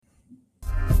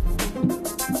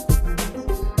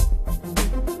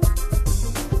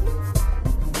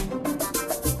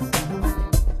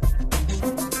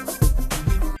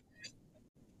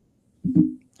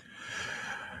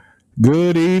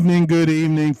Good evening,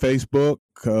 Facebook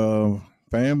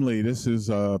family. This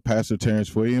is Pastor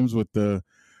Terrence Williams with the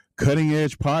Cutting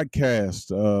Edge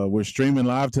Podcast. We're streaming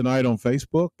live tonight on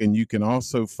Facebook, and you can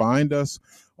also find us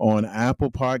on Apple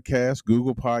Podcasts,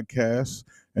 Google Podcasts,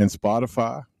 and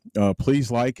Spotify. Please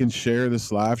like and share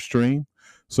this live stream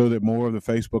so that more of the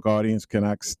Facebook audience can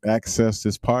access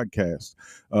this podcast.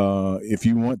 If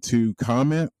you want to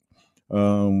comment,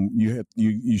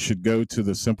 you should go to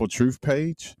the Simple Truth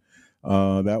page.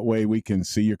 That way we can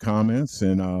see your comments,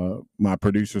 and my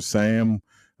producer Sam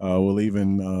will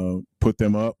even put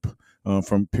them up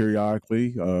from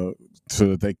periodically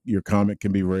so that your comment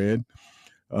can be read.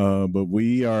 But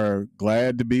we are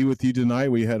glad to be with you tonight.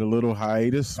 We had a little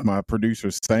hiatus. My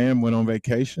producer Sam went on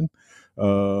vacation.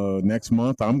 Next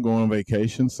month I'm going on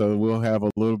vacation, so we'll have a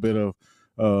little bit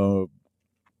of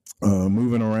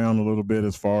moving around a little bit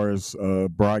as far as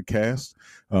broadcast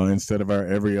instead of our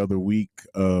every other week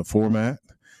format.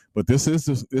 But this is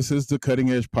the Cutting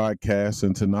Edge Podcast,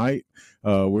 and tonight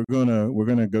we're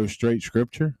gonna go straight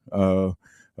scripture. We're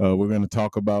going to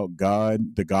talk about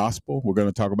God, the gospel. We're going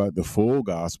to talk about the full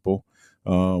gospel.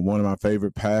 One of my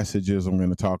favorite passages I'm going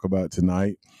to talk about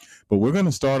tonight. But we're going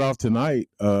to start off tonight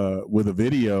with a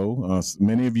video.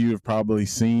 Many of you have probably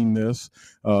seen this.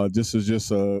 This is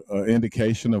just an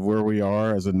indication of where we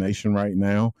are as a nation right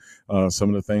now, some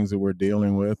of the things that we're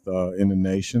dealing with in the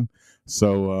nation.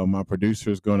 So my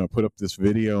producer is going to put up this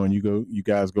video, and you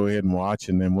guys go ahead and watch,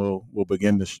 and then we'll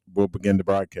begin the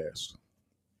broadcast.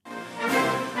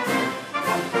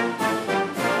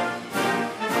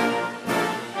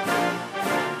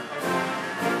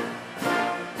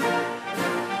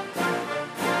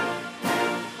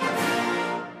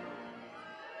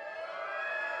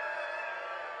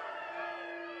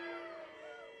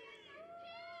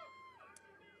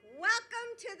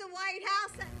 To the White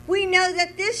House. We know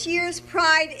that this year's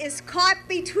Pride is caught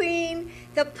between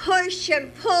the push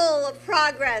and pull of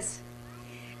progress.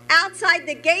 Outside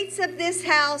the gates of this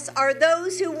house are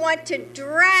those who want to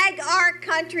drag our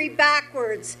country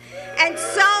backwards, and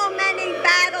so many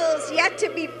battles yet to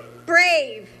be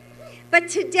brave. But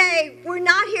today, we're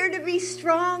not here to be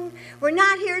strong. We're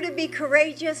not here to be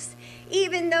courageous,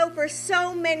 even though for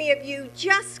so many of you,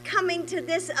 just coming to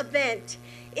this event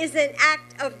is an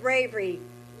act of bravery.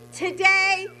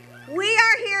 Today, we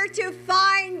are here to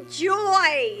find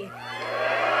joy.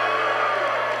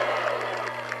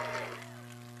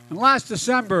 And last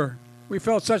December, we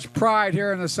felt such pride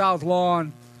here in the South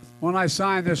Lawn when I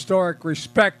signed the historic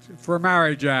Respect for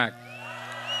Marriage Act.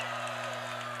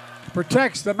 It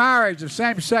protects the marriage of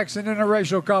same-sex and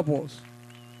interracial couples.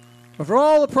 But for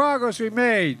all the progress we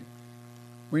made,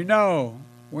 we know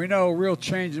real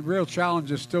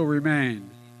challenges still remain.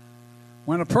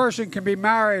 When a person can be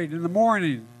married in the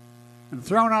morning and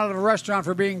thrown out of a restaurant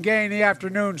for being gay in the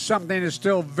afternoon, something is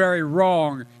still very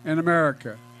wrong in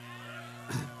America.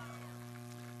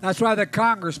 That's why the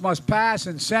Congress must pass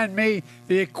and send me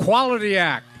the Equality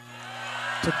Act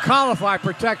to codify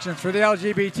protections for the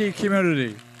LGBT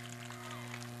community.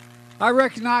 I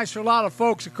recognize for a lot of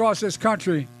folks across this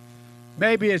country,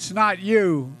 maybe it's not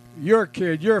you, your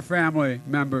kid, your family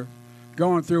member,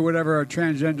 going through whatever a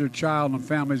transgender child and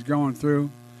family is going through.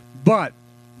 But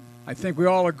I think we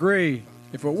all agree,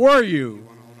 if it were you,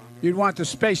 you'd want the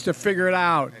space to figure it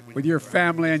out with your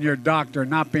family and your doctor,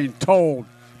 not being told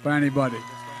by anybody.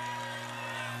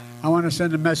 I want to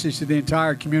send a message to the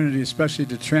entire community, especially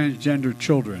to transgender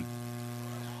children.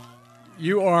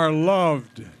 You are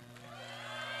loved.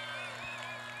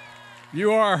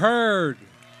 You are heard.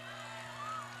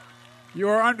 You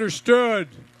are understood.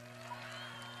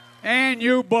 And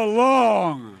you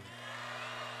belong.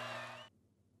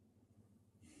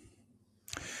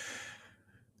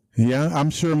 Yeah,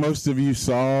 I'm sure most of you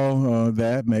saw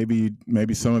that. Maybe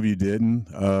some of you didn't.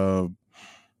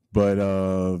 But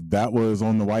that was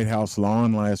on the White House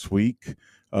lawn last week.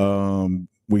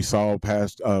 We saw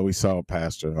Pastor.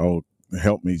 Oh,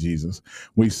 help me, Jesus.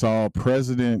 We saw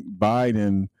President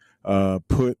Biden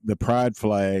put the pride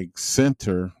flag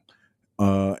center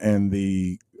and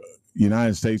the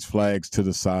United States flags to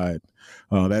the side.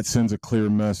 That sends a clear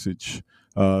message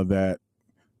that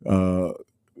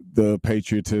the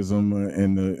patriotism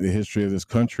and the history of this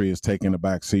country is taking a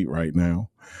back seat right now.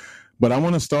 But I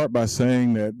want to start by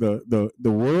saying that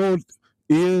the world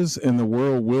is and the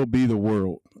world will be the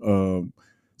world.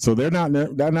 So they're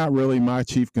not really my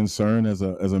chief concern as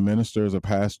a minister, as a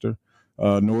pastor,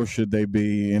 nor should they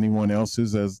be anyone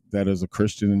else's as a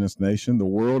Christian in this nation. The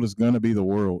world is going to be the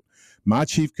world. My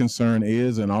chief concern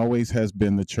is and always has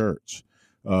been the church.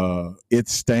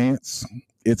 Its stance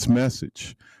its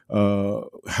message.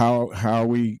 How are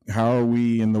we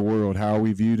in the world? How are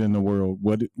we viewed in the world?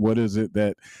 What is it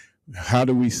that? How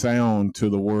do we sound to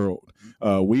the world?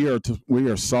 We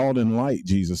are salt and light,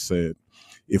 Jesus said.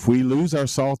 If we lose our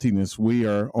saltiness, we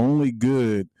are only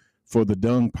good for the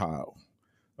dung pile.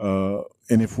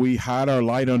 And if we hide our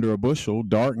light under a bushel,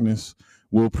 darkness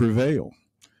will prevail.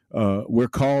 We're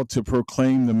called to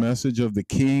proclaim the message of the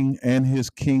King and his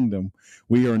kingdom.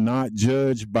 We are not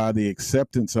judged by the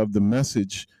acceptance of the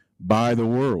message by the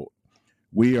world.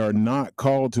 We are not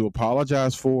called to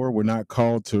apologize for. We're not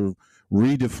called to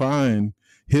redefine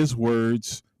his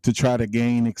words to try to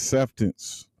gain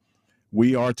acceptance.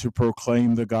 We are to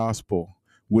proclaim the gospel,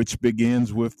 which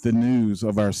begins with the news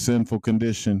of our sinful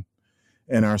condition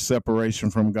and our separation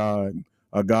from God,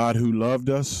 a God who loved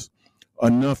us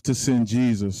enough to send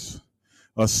Jesus,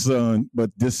 a son,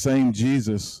 but this same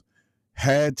Jesus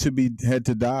had to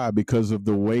die because of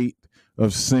the weight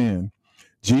of sin.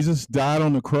 Jesus died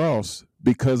on the cross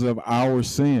because of our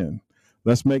sin.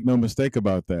 Let's make no mistake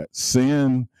about that.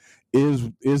 Sin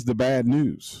is the bad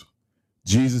news.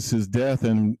 Jesus' death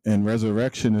and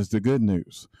resurrection is the good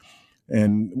news.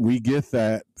 And we get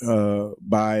that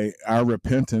by our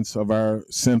repentance of our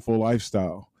sinful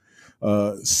lifestyle.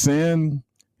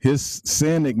 His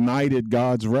sin ignited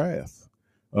God's wrath,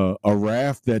 a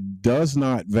wrath that does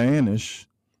not vanish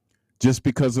just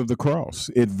because of the cross.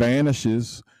 It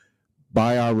vanishes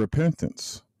by our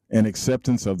repentance and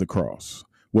acceptance of the cross,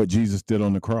 what Jesus did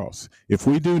on the cross. If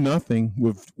we do nothing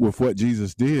with what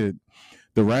Jesus did,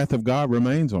 the wrath of God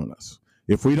remains on us.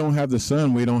 If we don't have the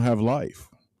Son, we don't have life.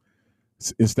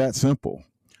 It's that simple.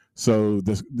 So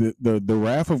the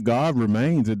wrath of God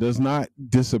remains. It does not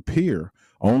disappear.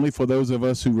 Only for those of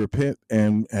us who repent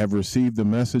and have received the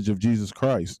message of Jesus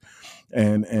Christ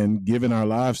and given our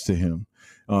lives to him.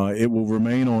 It will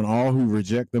remain on all who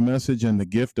reject the message and the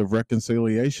gift of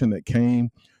reconciliation that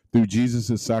came through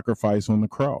Jesus' sacrifice on the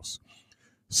cross.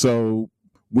 So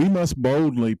we must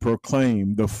boldly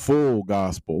proclaim the full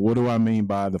gospel. What do I mean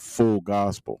by the full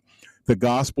gospel? The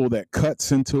gospel that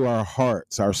cuts into our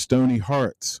hearts, our stony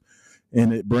hearts,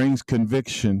 and it brings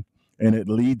conviction and it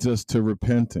leads us to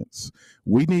repentance.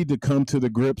 We need to come to the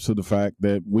grips of the fact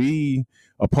that we,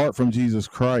 apart from Jesus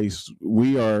Christ,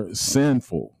 we are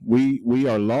sinful. We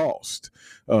are lost.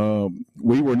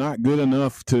 We were not good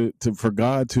enough for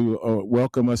God to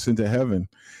welcome us into heaven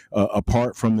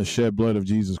apart from the shed blood of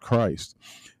Jesus Christ.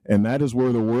 And that is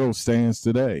where the world stands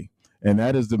today. And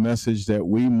that is the message that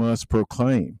we must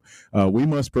proclaim. We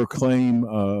must proclaim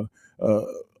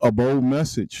a bold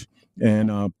message.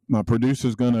 And my producer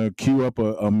is going to cue up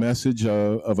a message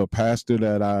of a pastor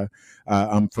that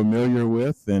I'm familiar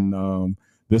with. And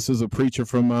this is a preacher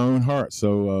from my own heart.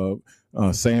 So,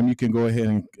 Sam, you can go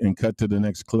ahead and cut to the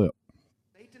next clip.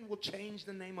 Satan will change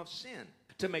the name of sin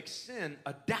to make sin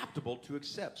adaptable to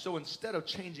accept. So instead of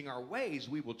changing our ways,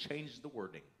 we will change the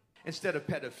wording. Instead of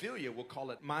pedophilia, we'll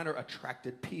call it minor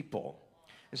attracted people.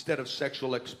 Instead of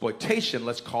sexual exploitation,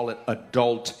 let's call it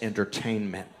adult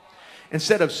entertainment.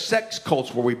 Instead of sex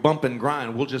cults where we bump and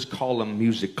grind, we'll just call them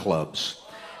music clubs.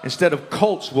 Instead of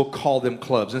cults, we'll call them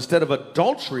clubs. Instead of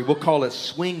adultery, we'll call it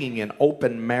swinging and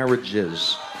open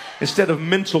marriages. Instead of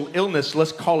mental illness,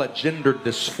 let's call it gender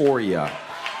dysphoria.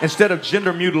 Instead of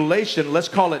gender mutilation, let's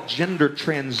call it gender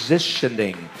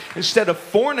transitioning. Instead of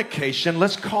fornication,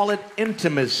 let's call it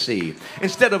intimacy.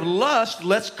 Instead of lust,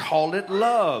 let's call it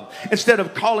love. Instead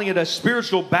of calling it a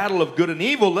spiritual battle of good and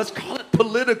evil, let's call it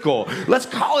political. Let's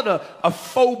call it a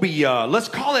phobia. Let's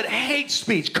call it hate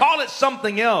speech. Call it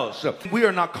something else. We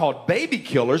are not called baby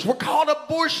killers. We're called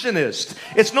abortionists.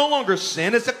 It's no longer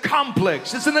sin. It's a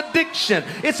complex. It's an addiction.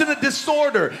 It's a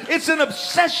disorder. It's an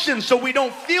obsession. So we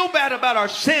don't feel bad about our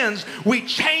sins. We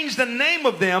change the name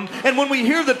of them. And when we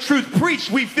hear the truth preached,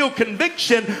 we feel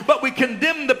conviction, but we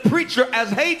condemn the preacher as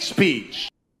hate speech.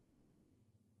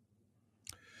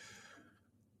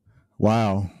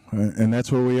 Wow. And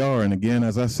that's where we are. And again,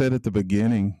 as I said at the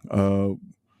beginning, the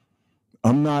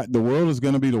world is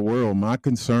going to be the world. My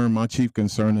chief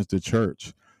concern is the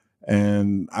church.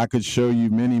 And I could show you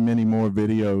many, many more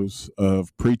videos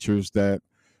of preachers that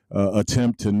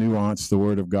attempt to nuance the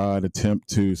word of God, attempt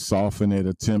to soften it,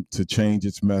 attempt to change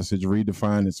its message,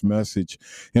 redefine its message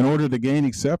in order to gain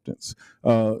acceptance.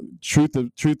 Truth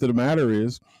of the matter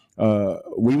is,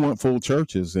 we want full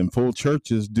churches, and full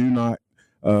churches do not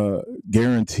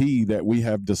guarantee that we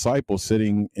have disciples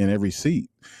sitting in every seat.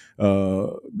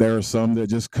 There are some that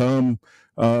just come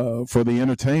for the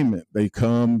entertainment. They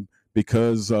come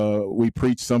because we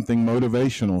preach something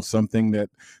motivational, something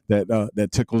that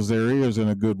tickles their ears in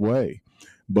a good way.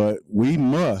 but we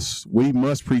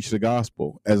must preach the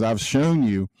gospel. As I've shown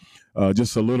you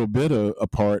just a little bit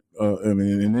apart, I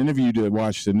mean, an interview to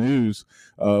watch the news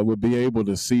would be able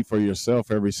to see for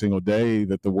yourself every single day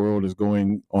that the world is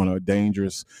going on a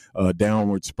dangerous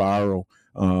downward spiral,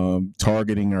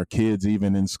 targeting our kids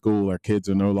even in school. Our kids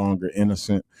are no longer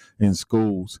innocent in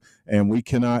schools, and we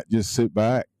cannot just sit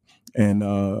back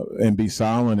and be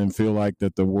silent and feel like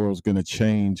that the world's going to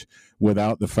change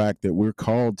without the fact that we're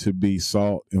called to be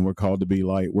salt and we're called to be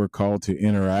light. We're called to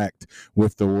interact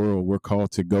with the world. We're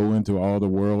called to go into all the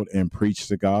world and preach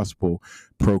the gospel,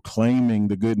 proclaiming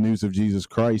the good news of Jesus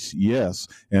Christ, yes,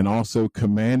 and also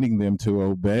commanding them to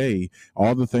obey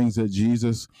all the things that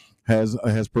Jesus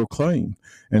has proclaimed.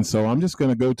 And so I'm just going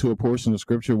to go to a portion of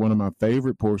scripture, one of my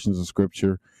favorite portions of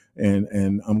scripture,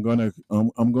 and I'm gonna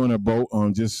bold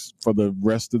on just for the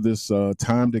rest of this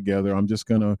time together. I'm just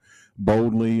gonna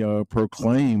boldly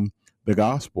proclaim the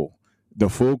gospel, the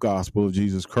full gospel of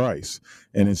Jesus Christ,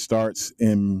 and it starts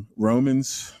in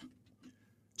Romans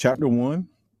chapter 1,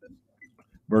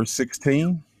 verse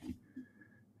 16,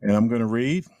 and I'm gonna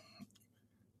read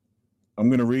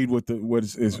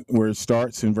where it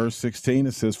starts in verse 16.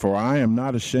 It says, "For I am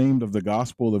not ashamed of the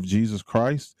gospel of Jesus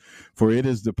Christ, for it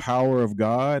is the power of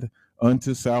God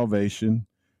unto salvation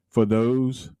for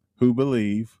those who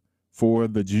believe, for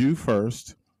the Jew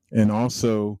first, and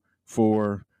also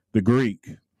for the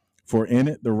Greek. For in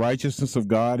it the righteousness of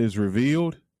God is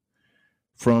revealed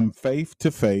from faith to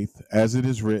faith, as it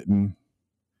is written,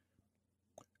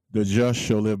 the just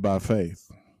shall live by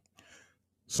faith."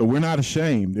 So we're not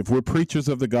ashamed. If we're preachers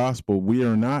of the gospel, we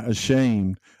are not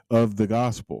ashamed of the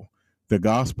gospel. The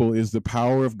gospel is the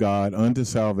power of God unto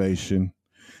salvation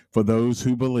for those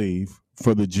who believe,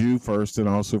 for the Jew first and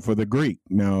also for the Greek.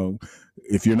 Now,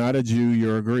 if you're not a Jew,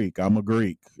 you're a Greek. I'm a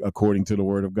Greek, according to the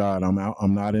word of God.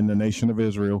 I'm not in the nation of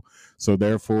Israel. So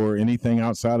therefore, anything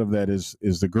outside of that is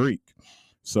the Greek.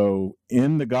 So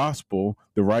in the gospel,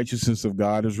 the righteousness of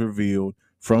God is revealed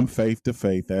from faith to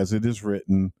faith, as it is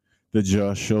written, the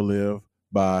just shall live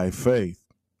by faith.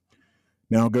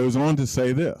 Now it goes on to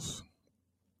say this,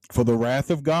 "For the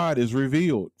wrath of God is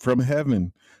revealed from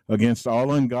heaven against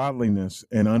all ungodliness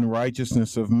and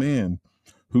unrighteousness of men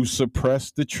who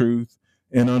suppress the truth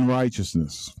in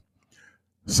unrighteousness."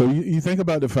 So you think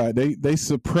about the fact they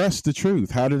suppress the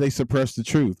truth. How do they suppress the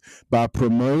truth? By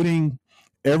promoting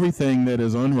everything that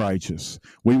is unrighteous.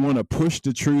 We want to push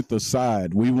the truth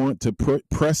aside. We want to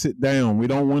press it down. We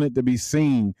don't want it to be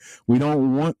seen.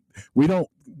 The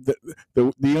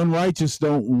unrighteous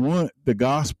don't want the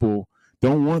gospel,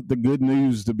 don't want the good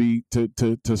news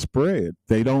to spread.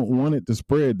 They don't want it to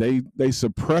spread. They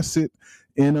suppress it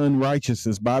in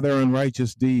unrighteousness. By their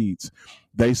unrighteous deeds,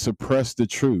 they suppress the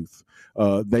truth.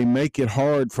 They make it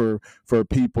hard for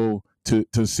people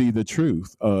to see the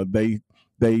truth.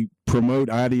 They promote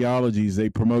ideologies, they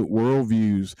promote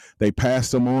worldviews, they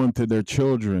pass them on to their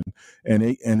children,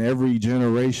 and every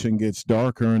generation gets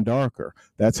darker and darker.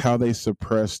 That's how they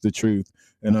suppress the truth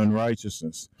and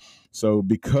unrighteousness. So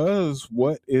because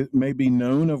what it may be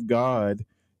known of God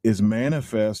is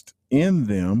manifest in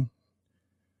them,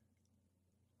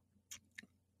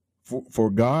 for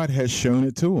God has shown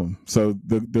it to them. So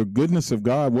the goodness of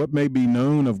God, what may be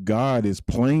known of God, is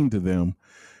plain to them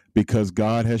because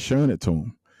God has shown it to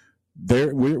them.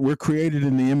 We're created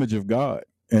in the image of God,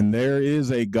 and there is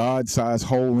a God-sized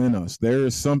hole in us. There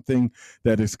is something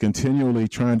that is continually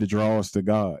trying to draw us to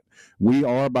God. We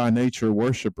are by nature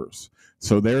worshipers.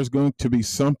 So there's going to be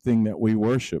something that we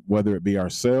worship, whether it be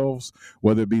ourselves,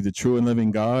 whether it be the true and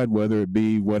living God, whether it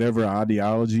be whatever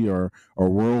ideology or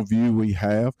worldview we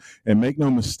have. And make no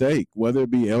mistake, whether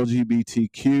it be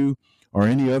LGBTQ or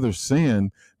any other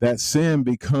sin, that sin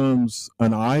becomes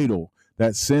an idol.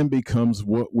 That sin becomes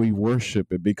what we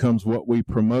worship. It becomes what we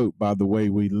promote by the way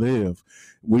we live.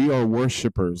 We are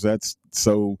worshipers. That's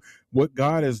so what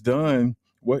God has done,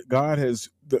 what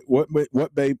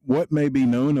may be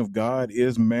known of God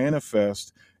is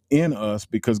manifest in us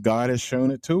because God has shown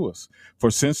it to us.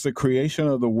 For since the creation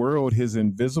of the world, his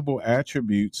invisible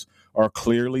attributes are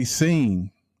clearly seen,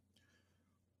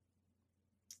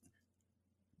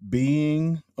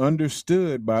 being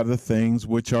understood by the things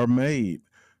which are made,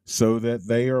 so that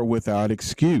they are without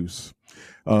excuse.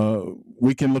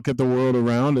 We can look at the world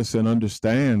around us and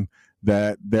understand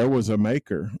that there was a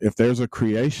maker. If there's a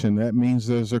creation, that means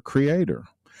there's a creator.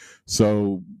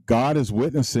 So God is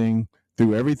witnessing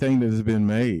through everything that has been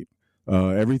made,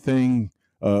 everything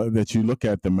that you look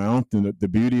at, the mountain, the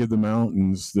beauty of the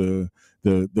mountains, the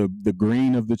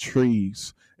green of the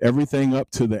trees, everything up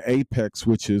to the apex,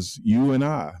 which is you and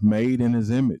I, made in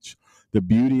his image. the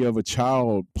beauty of a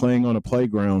child playing on a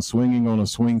playground, swinging on a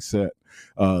swing set,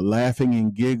 laughing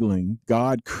and giggling.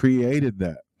 God created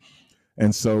that.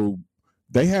 And so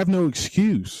they have no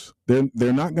excuse.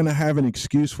 They're not going to have an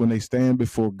excuse when they stand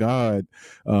before God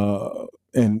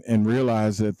and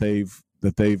realize that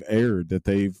they've erred, that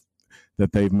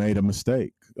they've made a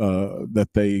mistake,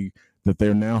 that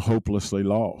they're now hopelessly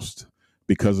lost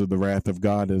because of the wrath of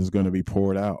God that is going to be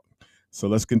poured out. So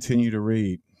let's continue to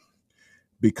read.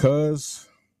 Because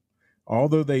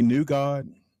although they knew God,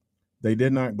 they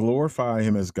did not glorify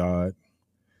him as God,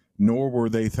 nor were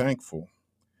they thankful,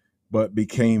 but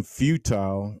became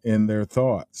futile in their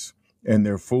thoughts, and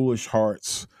their foolish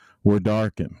hearts were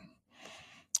darkened.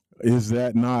 Is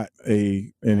that not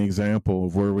an example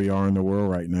of where we are in the world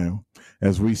right now?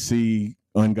 As we see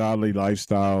ungodly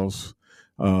lifestyles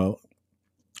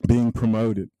being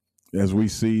promoted, as we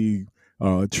see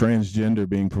transgender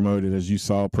being promoted, as you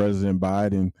saw President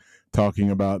Biden talking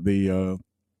about the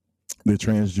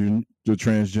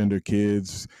transgender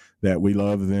kids, that we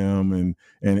love them, and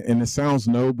it sounds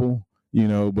noble,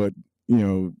 but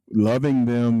loving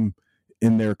them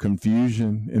in their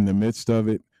confusion, in the midst of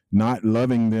it, not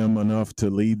loving them enough to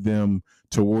lead them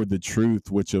toward the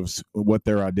truth, which of what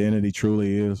their identity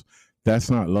truly is, that's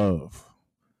not love.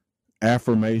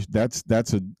 Affirmation, that's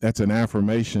an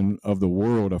affirmation of the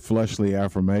world, a fleshly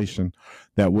affirmation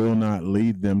that will not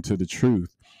lead them to the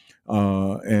truth.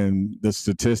 And the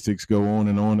statistics go on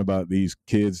and on about these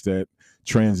kids that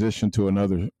transition to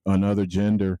another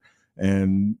gender,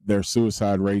 and their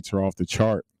suicide rates are off the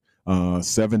chart.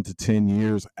 7 to 10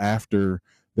 years after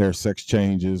their sex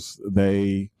changes,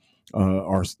 they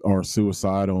are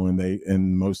suicidal,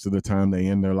 and most of the time they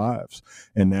end their lives.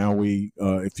 And now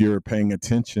if you're paying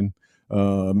attention,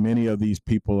 many of these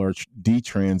people are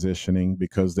detransitioning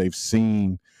because they've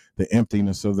seen the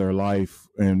emptiness of their life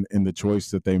and the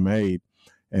choice that they made,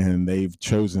 and they've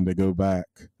chosen to go back.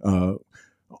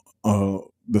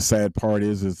 The sad part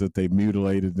is that they've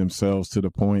mutilated themselves to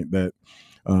the point that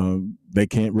they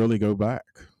can't really go back.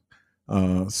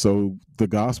 So the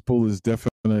gospel is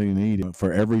definitely needed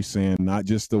for every sin, not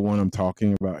just the one I'm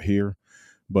talking about here,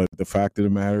 but the fact of the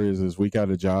matter is we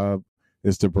got a job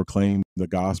is to proclaim the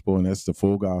gospel, and that's the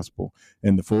full gospel.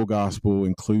 And the full gospel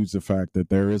includes the fact that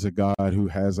there is a God who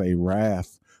has a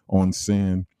wrath on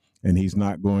sin, and he's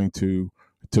not going to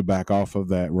back off of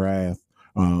that wrath.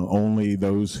 Only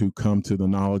those who come to the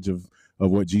knowledge of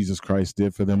what Jesus Christ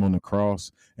did for them on the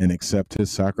cross and accept his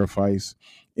sacrifice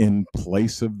in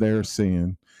place of their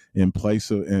sin, in place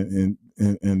of and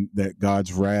that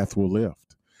God's wrath will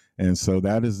lift. And so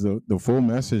that is the full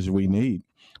message we need.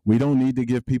 We don't need to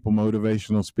give people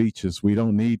motivational speeches. We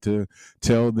don't need to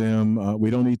tell them,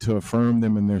 we don't need to affirm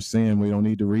them in their sin. We don't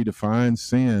need to redefine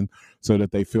sin so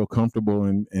that they feel comfortable,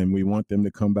 and we want them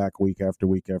to come back week after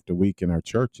week after week in our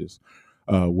churches.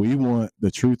 We want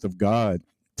the truth of God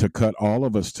to cut all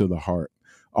of us to the heart.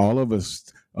 All of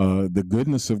us, the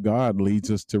goodness of God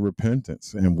leads us to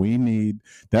repentance. And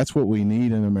that's what we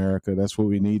need in America. That's what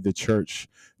we need the church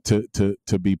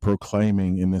to be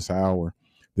proclaiming in this hour.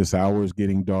 This hour is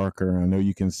getting darker. I know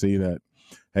you can see that.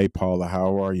 Hey, Paula,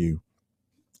 how are you?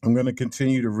 I'm going to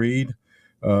continue to read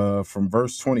from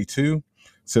verse 22. It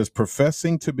says,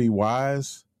 professing to be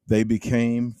wise, they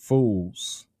became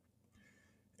fools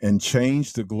and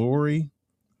changed the glory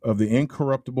of the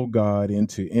incorruptible God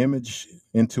into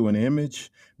an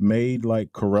image made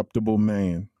like corruptible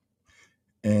man,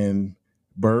 and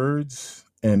birds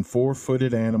and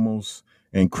four-footed animals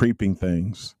and creeping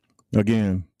things.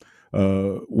 Again,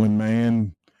 when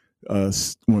man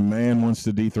wants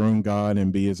to dethrone God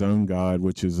and be his own God,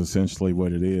 which is essentially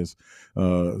what it is,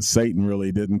 Satan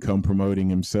really didn't come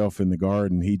promoting himself in the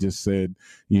garden. He just said,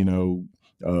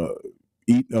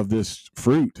 eat of this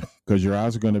fruit because your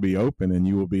eyes are going to be open and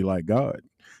you will be like God,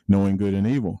 knowing good and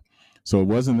evil. So it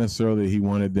wasn't necessarily he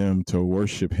wanted them to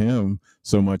worship him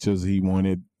so much as he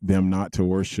wanted them not to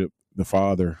worship the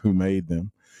Father who made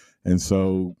them. And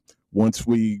so once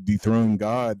we dethrone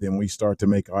God, then we start to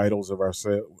make idols of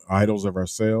ourselves,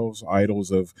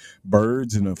 idols of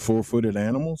birds and of four-footed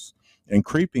animals and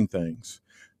creeping things.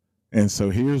 And so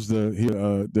here's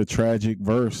the tragic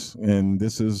verse. And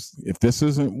if this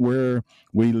isn't where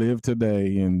we live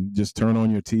today, and just turn on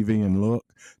your TV and look,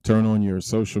 turn on your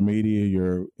social media,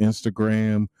 your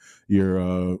Instagram,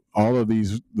 your all of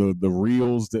these the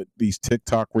reels, that these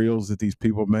TikTok reels that these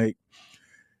people make.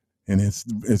 And it's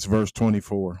verse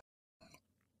 24.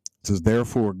 It says,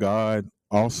 therefore God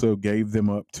also gave them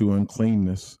up to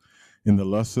uncleanness in the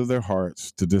lust of their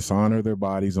hearts, to dishonor their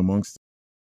bodies amongst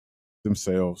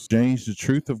themselves, changed the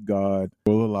truth of God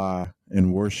for a lie,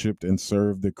 and worshiped and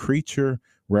served the creature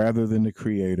rather than the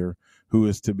Creator, who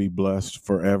is to be blessed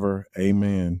forever.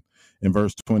 Amen. And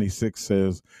verse 26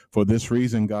 says, for this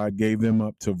reason God gave them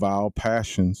up to vile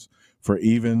passions, for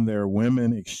even their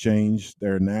women exchanged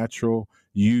their natural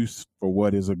use for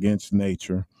what is against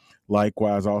nature.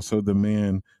 Likewise also the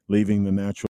men, leaving the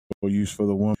natural use for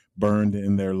the woman, burned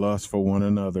in their lust for one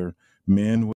another,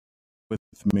 men with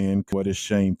men, what is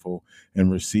shameful,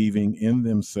 and receiving in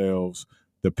themselves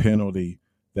the penalty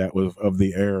that was of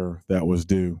the error that was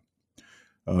due.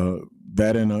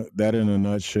 That in a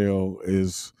nutshell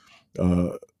is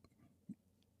the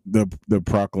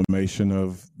proclamation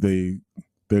of the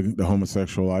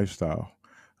homosexual lifestyle,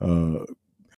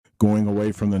 going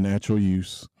away from the natural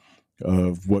use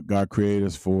of what God created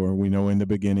us for. We know in the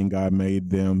beginning God made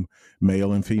them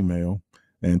male and female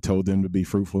and told them to be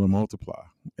fruitful and multiply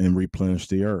and replenish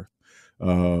the earth.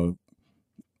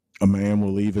 A man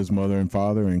will leave his mother and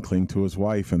father and cling to his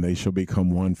wife, and they shall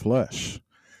become one flesh.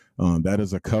 That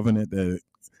is a covenant that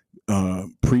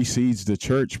precedes the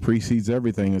church, precedes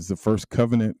everything. It's the first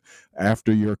covenant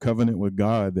after your covenant with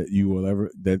God that you will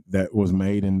ever that was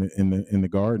made in the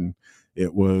garden.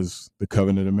 It was the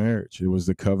covenant of marriage. It was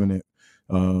the covenant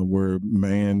where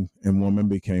man and woman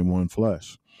became one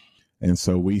flesh. And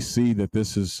so we see that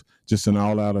this is just an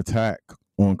all-out attack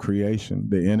on creation.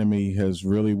 The enemy has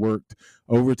really worked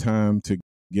overtime to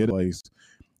get a place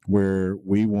where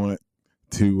we want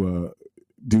to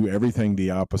do everything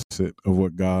the opposite of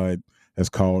what God has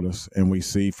called us. And we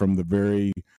see from the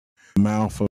very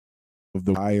mouth of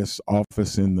the highest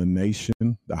office in the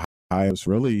nation, the highest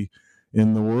really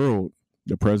in the world,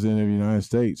 the President of the United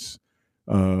States,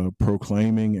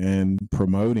 proclaiming and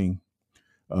promoting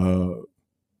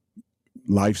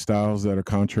lifestyles that are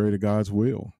contrary to God's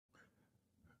will,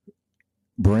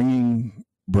 bringing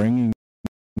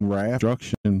wrath,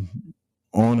 destruction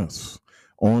on us,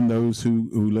 on those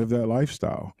who live that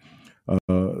lifestyle.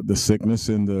 The sickness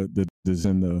and the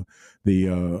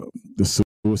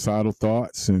suicidal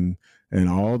thoughts and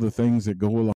all the things that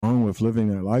go along with living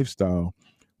that lifestyle,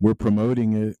 we're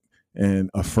promoting it and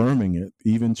affirming it.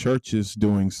 Even churches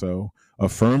doing so,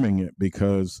 affirming it,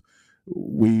 because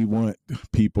we want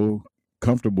people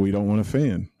comfortable. We don't want to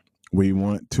offend. We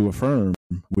want to affirm.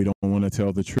 We don't want to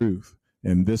tell the truth.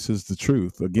 And this is the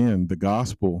truth. Again, the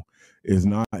gospel is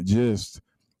not just,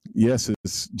 yes,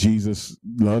 it's Jesus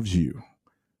loves you,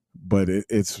 but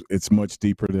it's much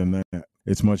deeper than that.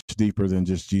 It's much deeper than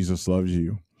just Jesus loves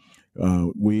you.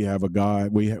 We have a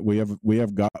God. We have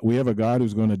a God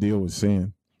who's going to deal with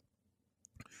sin.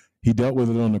 He dealt with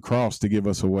it on the cross to give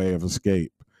us a way of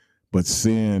escape, but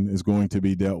sin is going to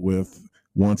be dealt with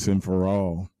once and for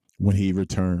all when he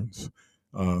returns.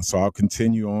 So I'll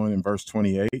continue on in verse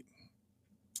 28.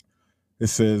 It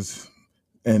says,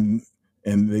 and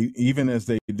they, even as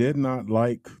they did not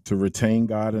like to retain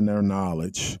God in their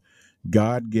knowledge,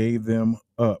 God gave them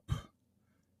up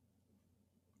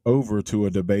over to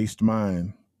a debased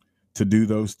mind to do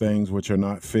those things which are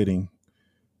not fitting.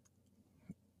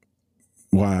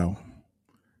 Wow.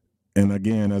 And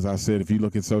again, as I said, if you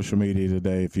look at social media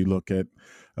today, if you look at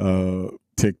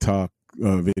TikTok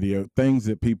video, things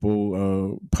that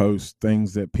people post,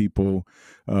 things that people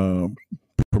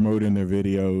promote in their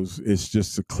videos, it's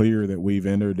just clear that we've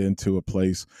entered into a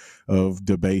place of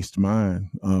debased mind.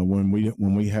 When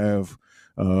we have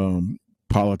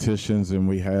politicians and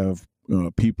we have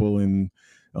people in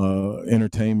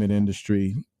entertainment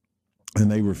industry, and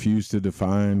they refuse to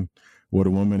define what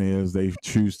a woman is. They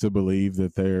choose to believe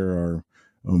that there are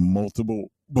multiple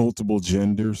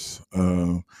genders,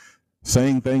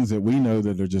 saying things that we know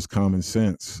that are just common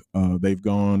sense. They've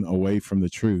gone away from the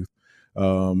truth.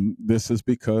 This is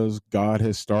because God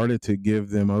has started to give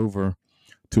them over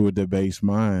to a debased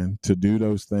mind to do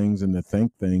those things and to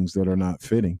think things that are not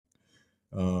fitting.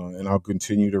 And I'll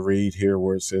continue to read here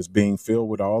where it says, being filled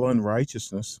with all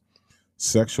unrighteousness,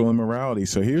 sexual immorality.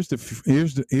 So here's the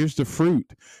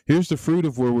fruit. Here's the fruit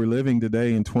of where we're living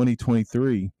today in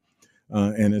 2023.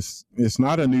 And it's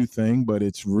not a new thing, but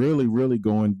it's really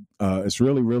going. It's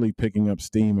really picking up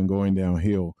steam and going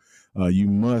downhill. You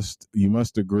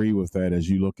must agree with that as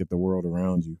you look at the world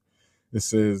around you. It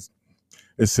says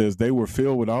they were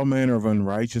filled with all manner of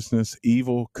unrighteousness,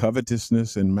 evil,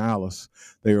 covetousness, and malice.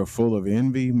 They are full of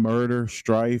envy, murder,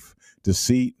 strife,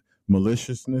 deceit,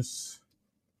 maliciousness.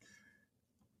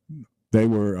 They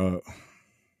were,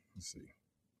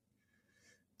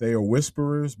 they are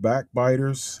whisperers,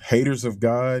 backbiters, haters of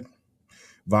God,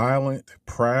 violent,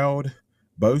 proud,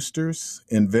 boasters,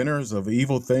 inventors of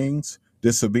evil things,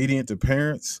 disobedient to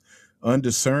parents,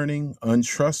 undiscerning,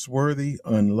 untrustworthy,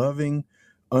 unloving,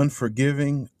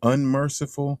 unforgiving,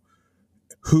 unmerciful,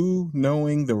 who,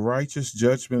 knowing the righteous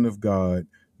judgment of God,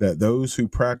 that those who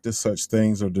practice such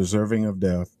things are deserving of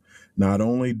death, not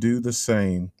only do the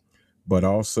same, but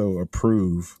also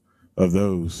approve of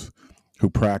those who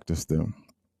practice them.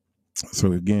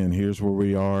 So again, here's where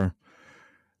we are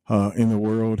in the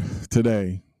world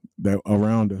today, that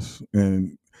around us,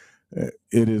 and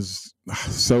it is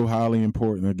so highly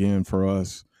important again for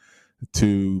us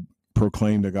to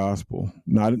proclaim the gospel,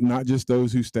 not just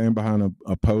those who stand behind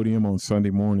a podium on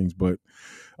Sunday mornings, but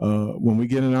when we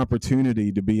get an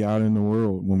opportunity to be out in the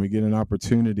world, when we get an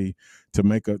opportunity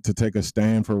to take a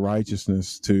stand for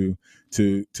righteousness, to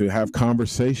have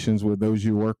conversations with those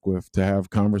you work with, to have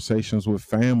conversations with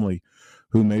family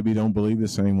who maybe don't believe the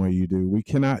same way you do. We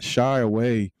cannot shy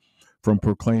away from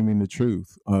proclaiming the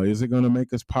truth. Is it going to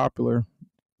make us popular?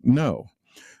 No.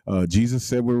 Jesus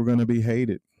said we were going to be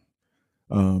hated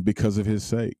because of his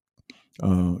sake.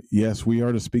 Yes, we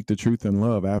are to speak the truth in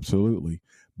love, absolutely.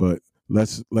 But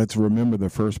let's remember the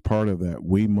first part of that.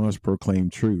 We must proclaim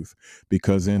truth,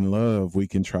 because in love we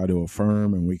can try to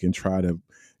affirm, and we can try to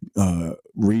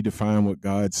redefine what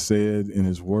God said in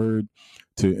his word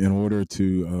in order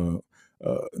to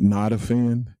not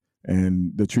offend.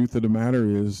 And the truth of the matter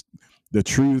is, the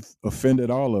truth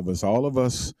offended all of us. All of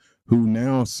us who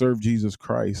now serve Jesus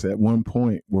Christ at one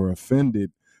point were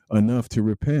offended enough to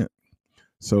repent.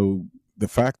 So the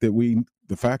fact that we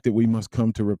must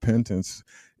come to repentance,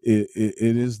 it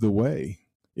is the way.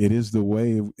 It is the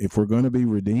way. If we're going to be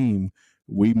redeemed,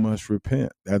 we must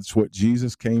repent. That's what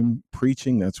Jesus came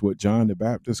preaching. That's what John the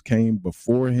Baptist came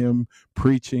before him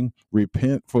preaching.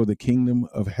 Repent, for the kingdom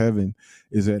of heaven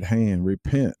is at hand.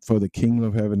 Repent, for the kingdom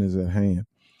of heaven is at hand.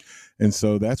 And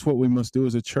so that's what we must do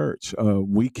as a church.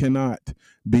 We cannot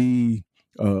be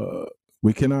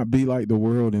like the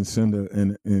world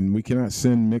and and we cannot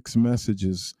send mixed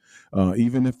messages,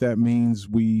 even if that means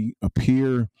we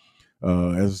appear,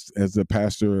 as the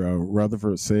pastor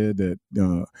Rutherford said, that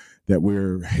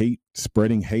we're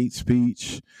spreading hate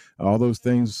speech, all those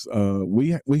things.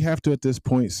 We have to at this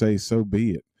point say, so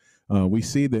be it. We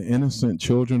see the innocent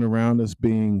children around us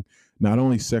being not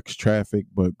only sex trafficked,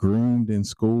 but groomed in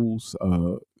schools,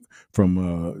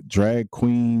 from drag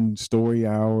queen story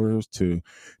hours to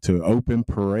open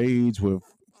parades with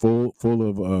full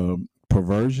of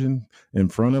perversion in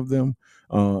front of them.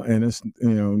 And it's,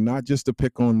 not just to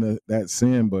pick on that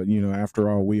sin, but, after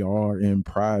all, we are in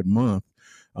Pride Month.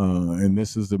 And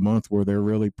this is the month where they're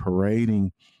really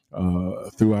parading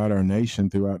throughout our nation,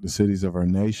 throughout the cities of our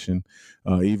nation.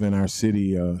 Even our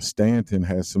city, Stanton,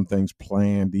 has some things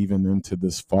planned even into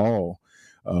this fall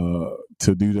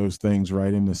to do those things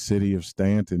right in the city of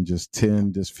Stanton, just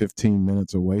 15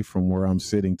 minutes away from where I'm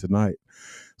sitting tonight.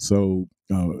 So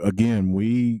again,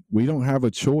 we don't have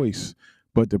a choice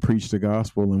but to preach the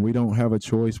gospel, and we don't have a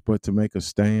choice but to make a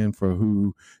stand for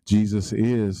who Jesus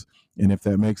is. And if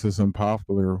that makes us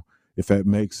unpopular, if that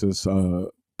makes us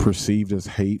perceived as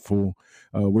hateful,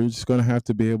 we're just going to have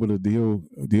to be able to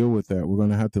deal with that. We're going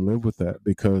to have to live with that,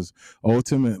 because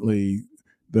ultimately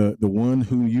the one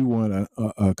who you want a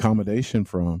accommodation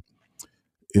from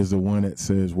is the one that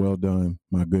says, "Well done,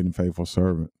 my good and faithful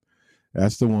servant."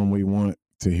 That's the one we want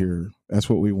to hear. That's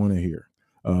what we want to hear.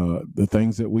 The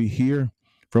things that we hear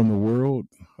from the world,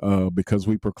 because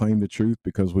we proclaim the truth,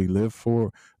 because we live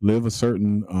a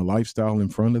certain lifestyle in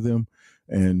front of them,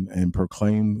 and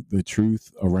proclaim the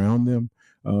truth around them,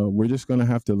 we're just going to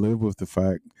have to live with the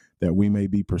fact that we may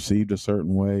be perceived a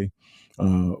certain way.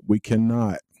 We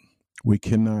cannot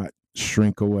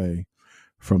shrink away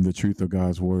from the truth of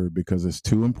God's word, because it's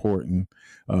too important.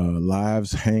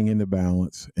 Lives hang in the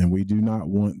balance, and we do not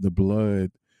want the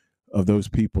blood of those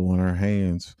people on our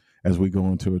hands as we go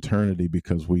into eternity,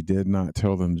 because we did not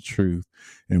tell them the truth,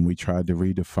 and we tried to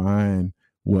redefine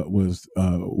what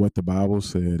the Bible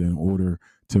said in order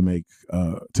to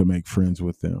make friends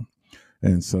with them.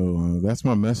 And so that's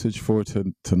my message for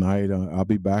tonight. I'll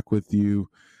be back with you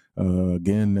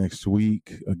again next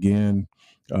week. Again,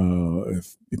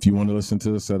 if you want to listen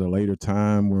to us at a later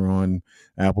time, we're on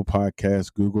Apple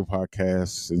Podcasts, Google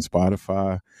Podcasts, and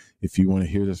Spotify. If you want to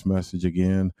hear this message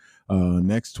again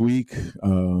next week,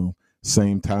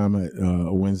 same time at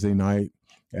Wednesday night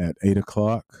at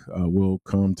 8:00, we'll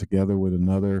come together with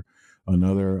another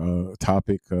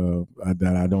topic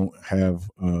that I don't have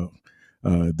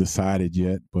decided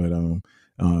yet, but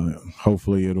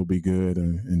hopefully it'll be good.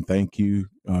 And thank you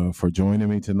for joining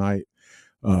me tonight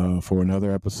for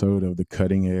another episode of the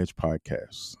Cutting Edge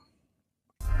Podcast.